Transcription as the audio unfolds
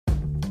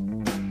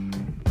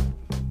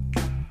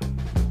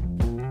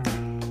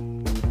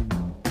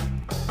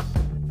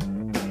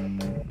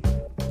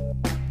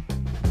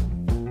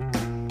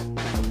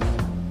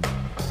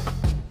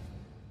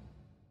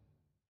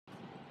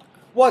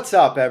What's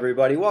up,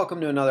 everybody? Welcome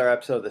to another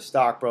episode of the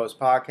Stock Bros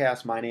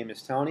Podcast. My name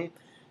is Tony.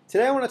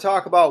 Today I want to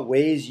talk about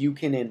ways you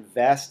can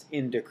invest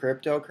into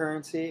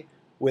cryptocurrency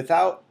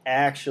without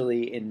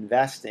actually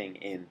investing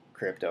in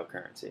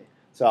cryptocurrency.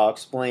 So I'll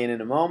explain in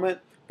a moment,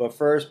 but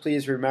first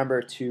please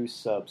remember to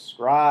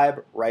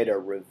subscribe, write a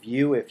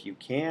review if you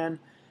can,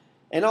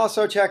 and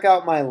also check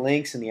out my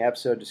links in the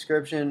episode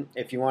description.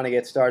 If you want to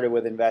get started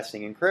with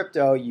investing in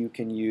crypto, you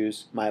can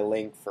use my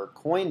link for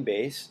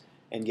Coinbase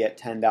and get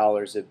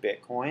 $10 of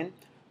Bitcoin.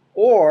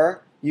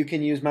 Or you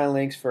can use my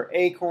links for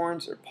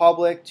Acorns or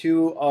Public,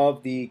 two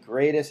of the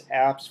greatest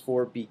apps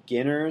for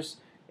beginners.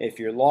 If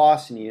you're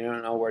lost and you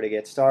don't know where to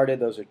get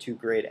started, those are two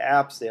great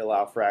apps. They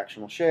allow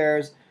fractional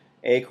shares.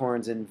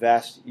 Acorns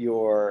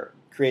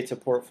creates a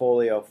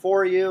portfolio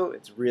for you.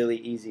 It's really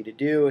easy to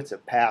do. It's a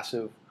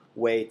passive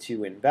way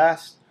to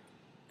invest.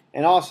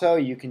 And also,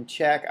 you can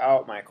check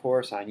out my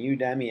course on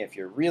Udemy if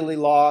you're really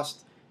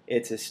lost.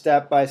 It's a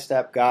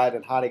step-by-step guide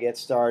on how to get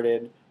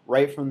started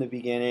right from the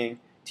beginning,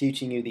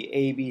 teaching you the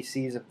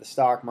ABCs of the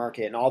stock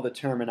market and all the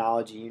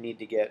terminology you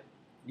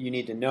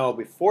need to know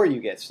before you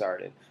get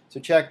started. So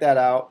check that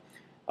out.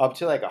 Up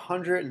to like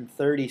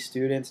 130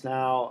 students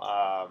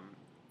now,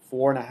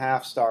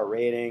 4.5-star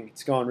rating.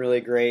 It's going really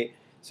great.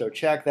 So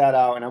check that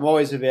out. And I'm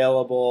always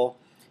available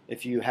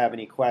if you have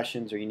any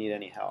questions or you need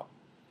any help.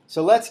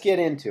 So let's get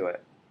into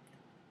it.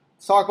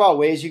 Let's talk about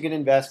ways you can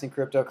invest in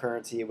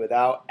cryptocurrency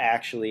without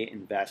actually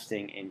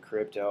investing in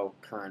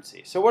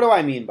cryptocurrency. So what do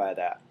I mean by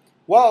that?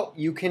 Well,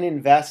 you can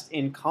invest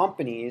in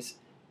companies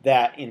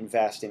that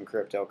invest in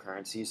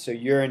cryptocurrency, so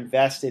you're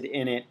invested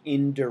in it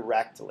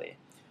indirectly.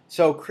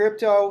 So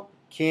crypto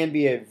can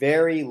be a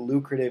very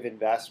lucrative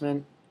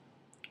investment,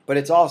 but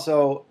it's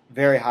also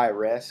very high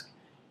risk.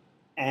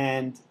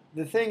 And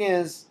the thing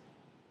is,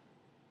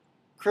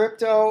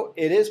 crypto,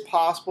 it is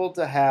possible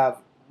to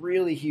have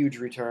really huge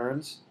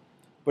returns,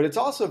 but it's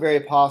also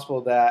very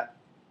possible that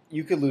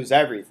you could lose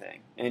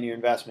everything and your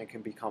investment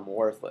can become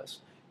worthless,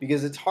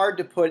 because it's hard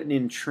to put an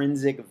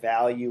intrinsic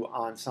value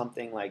on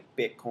something like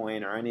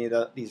Bitcoin or any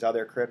of these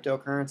other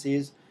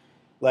cryptocurrencies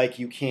like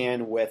you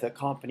can with a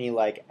company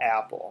like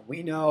Apple.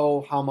 We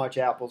know how much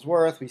Apple's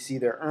worth. We see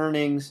their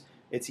earnings.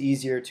 It's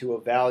easier to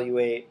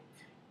evaluate,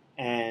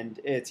 and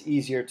it's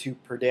easier to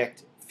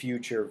predict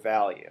future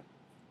value.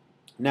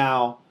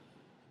 Now,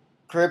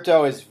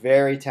 crypto is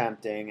very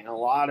tempting, and a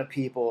lot of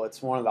people,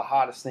 it's one of the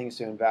hottest things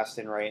to invest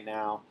in right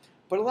now.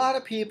 But a lot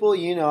of people,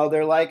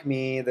 they're like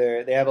me.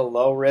 They have a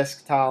low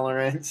risk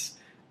tolerance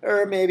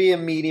or maybe a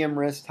medium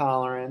risk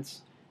tolerance,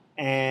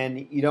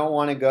 and you don't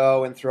want to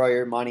go and throw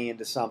your money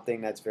into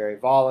something that's very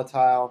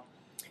volatile.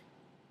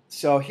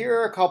 So here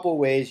are a couple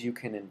ways you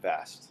can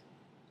invest.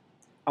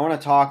 I want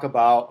to talk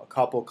about a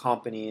couple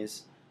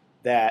companies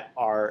that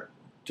are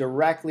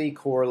directly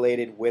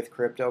correlated with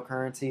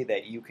cryptocurrency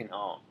that you can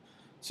own.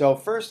 So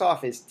first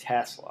off is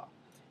Tesla.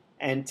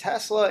 And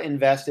Tesla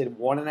invested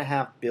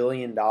 $1.5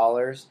 billion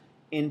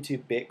into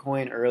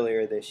Bitcoin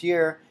earlier this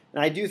year.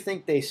 And I do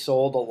think they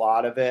sold a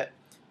lot of it.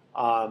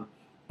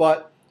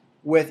 But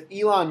with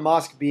Elon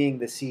Musk being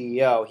the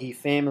CEO, he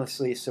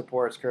famously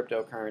supports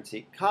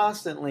cryptocurrency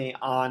constantly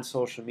on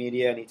social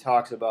media. And he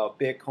talks about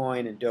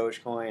Bitcoin and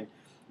Dogecoin. And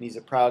he's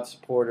a proud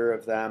supporter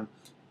of them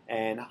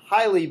and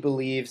highly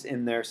believes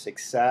in their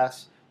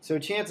success. So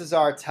chances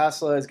are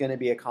Tesla is going to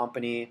be a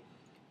company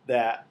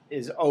that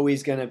is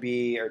always going to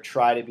be or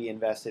try to be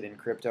invested in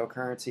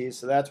cryptocurrencies.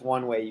 So that's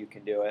one way you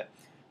can do it.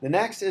 The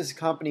next is a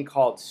company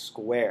called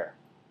Square.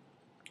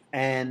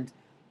 And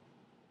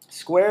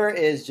Square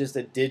is just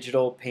a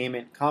digital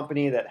payment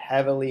company that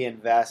heavily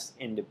invests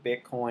into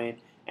Bitcoin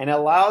and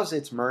allows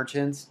its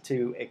merchants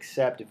to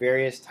accept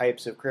various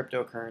types of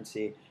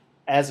cryptocurrency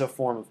as a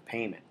form of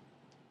payment.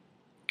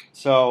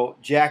 So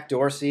Jack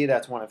Dorsey,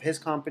 that's one of his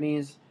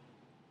companies.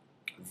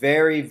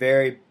 Very,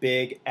 very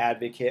big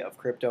advocate of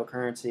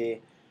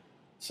cryptocurrency.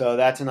 So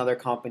that's another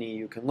company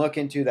you can look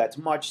into that's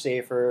much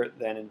safer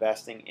than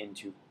investing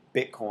into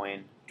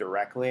Bitcoin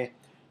directly.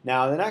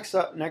 Now, the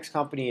next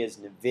company is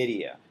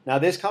NVIDIA. Now,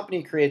 this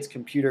company creates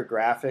computer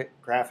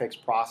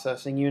graphics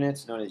processing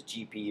units, known as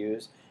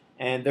GPUs,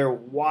 and they're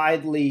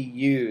widely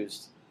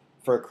used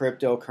for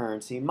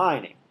cryptocurrency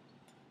mining.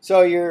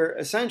 So you're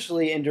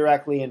essentially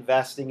indirectly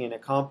investing in a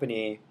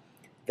company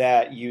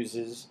that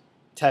uses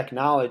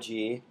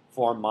technology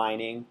for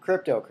mining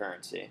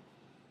cryptocurrency.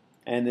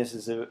 And this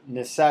is a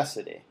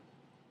necessity.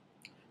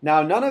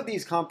 Now, none of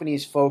these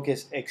companies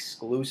focus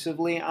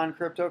exclusively on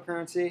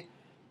cryptocurrency,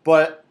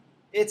 but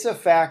it's a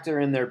factor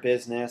in their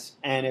business.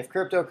 And if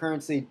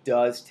cryptocurrency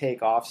does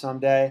take off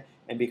someday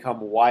and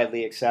become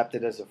widely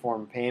accepted as a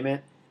form of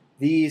payment,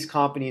 these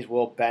companies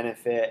will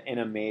benefit in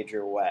a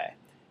major way.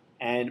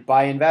 And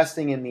by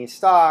investing in these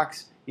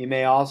stocks, you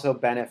may also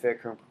benefit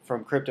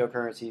from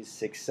cryptocurrency's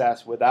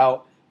success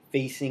without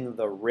facing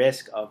the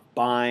risk of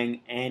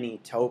buying any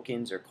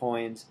tokens or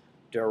coins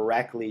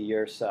directly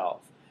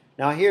yourself.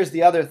 Now, here's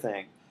the other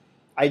thing.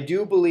 I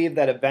do believe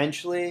that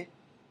eventually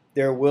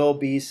there will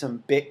be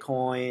some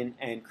Bitcoin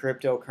and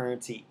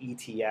cryptocurrency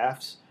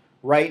ETFs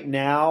Right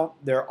now,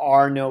 there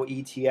are no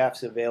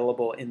ETFs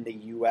available in the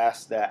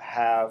US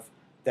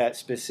that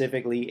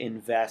specifically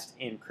invest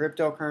in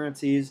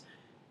cryptocurrencies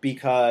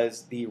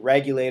because the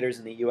regulators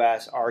in the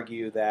US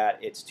argue that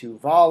it's too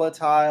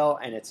volatile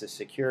and it's a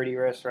security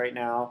risk right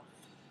now.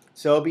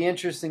 So it'll be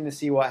interesting to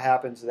see what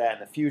happens to that in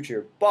the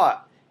future.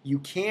 But you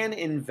can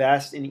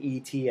invest in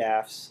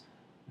ETFs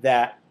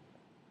that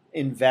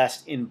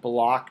invest in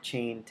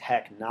blockchain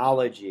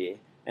technology.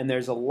 And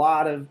there's a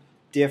lot of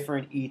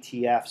different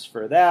ETFs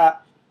for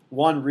that.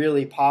 One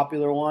really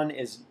popular one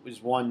is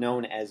one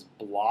known as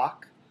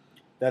Block.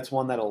 That's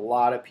one that a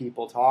lot of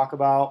people talk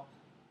about.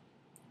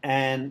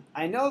 And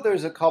I know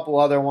there's a couple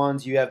other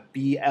ones. You have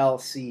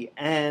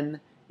BLCN,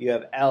 you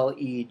have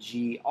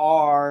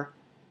LEGR,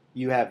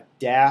 you have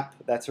DApp.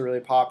 That's a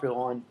really popular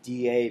one,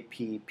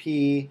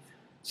 DAPP.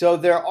 So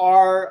there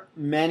are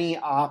many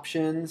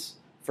options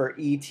for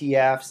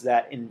ETFs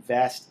that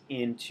invest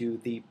into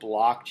the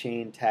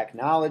blockchain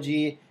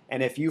technology.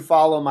 And if you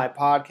follow my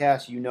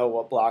podcast, you know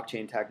what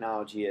blockchain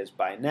technology is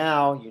by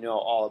now. You know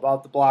all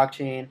about the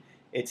blockchain.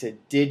 It's a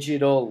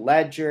digital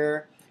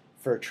ledger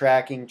for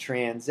tracking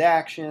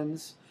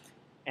transactions.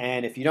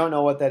 And if you don't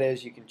know what that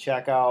is, you can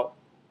check out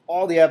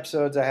all the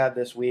episodes I had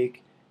this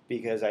week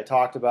because I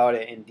talked about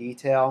it in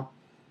detail.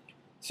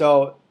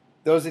 So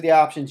those are the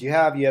options you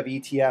have. You have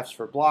ETFs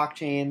for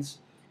blockchains.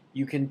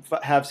 You can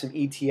have some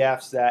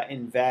ETFs that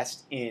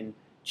invest in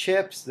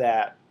chips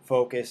that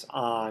focus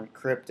on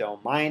crypto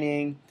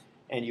mining.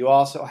 And you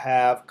also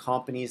have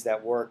companies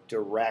that work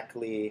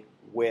directly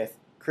with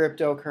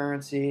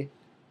cryptocurrency.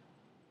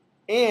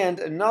 And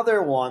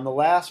another one, the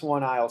last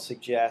one I'll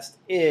suggest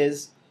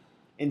is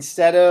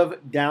instead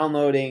of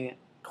downloading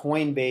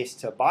Coinbase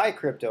to buy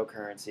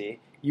cryptocurrency,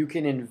 you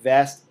can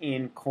invest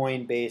in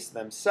Coinbase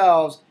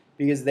themselves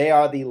because they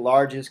are the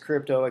largest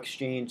crypto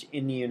exchange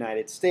in the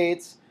United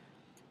States.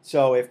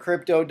 So if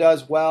crypto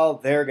does well,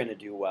 they're going to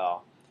do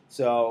well.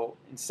 So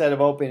instead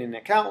of opening an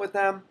account with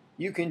them,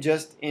 you can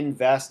just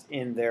invest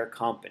in their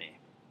company.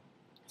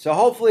 So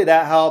hopefully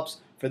that helps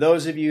for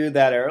those of you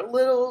that are a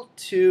little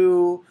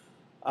too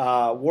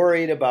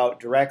worried about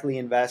directly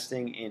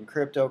investing in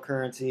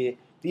cryptocurrency.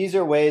 These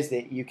are ways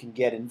that you can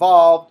get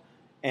involved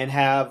and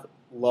have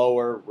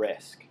lower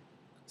risk.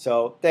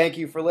 So thank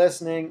you for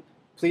listening.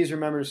 Please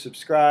remember to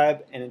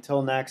subscribe. And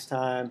until next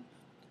time,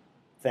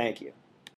 thank you.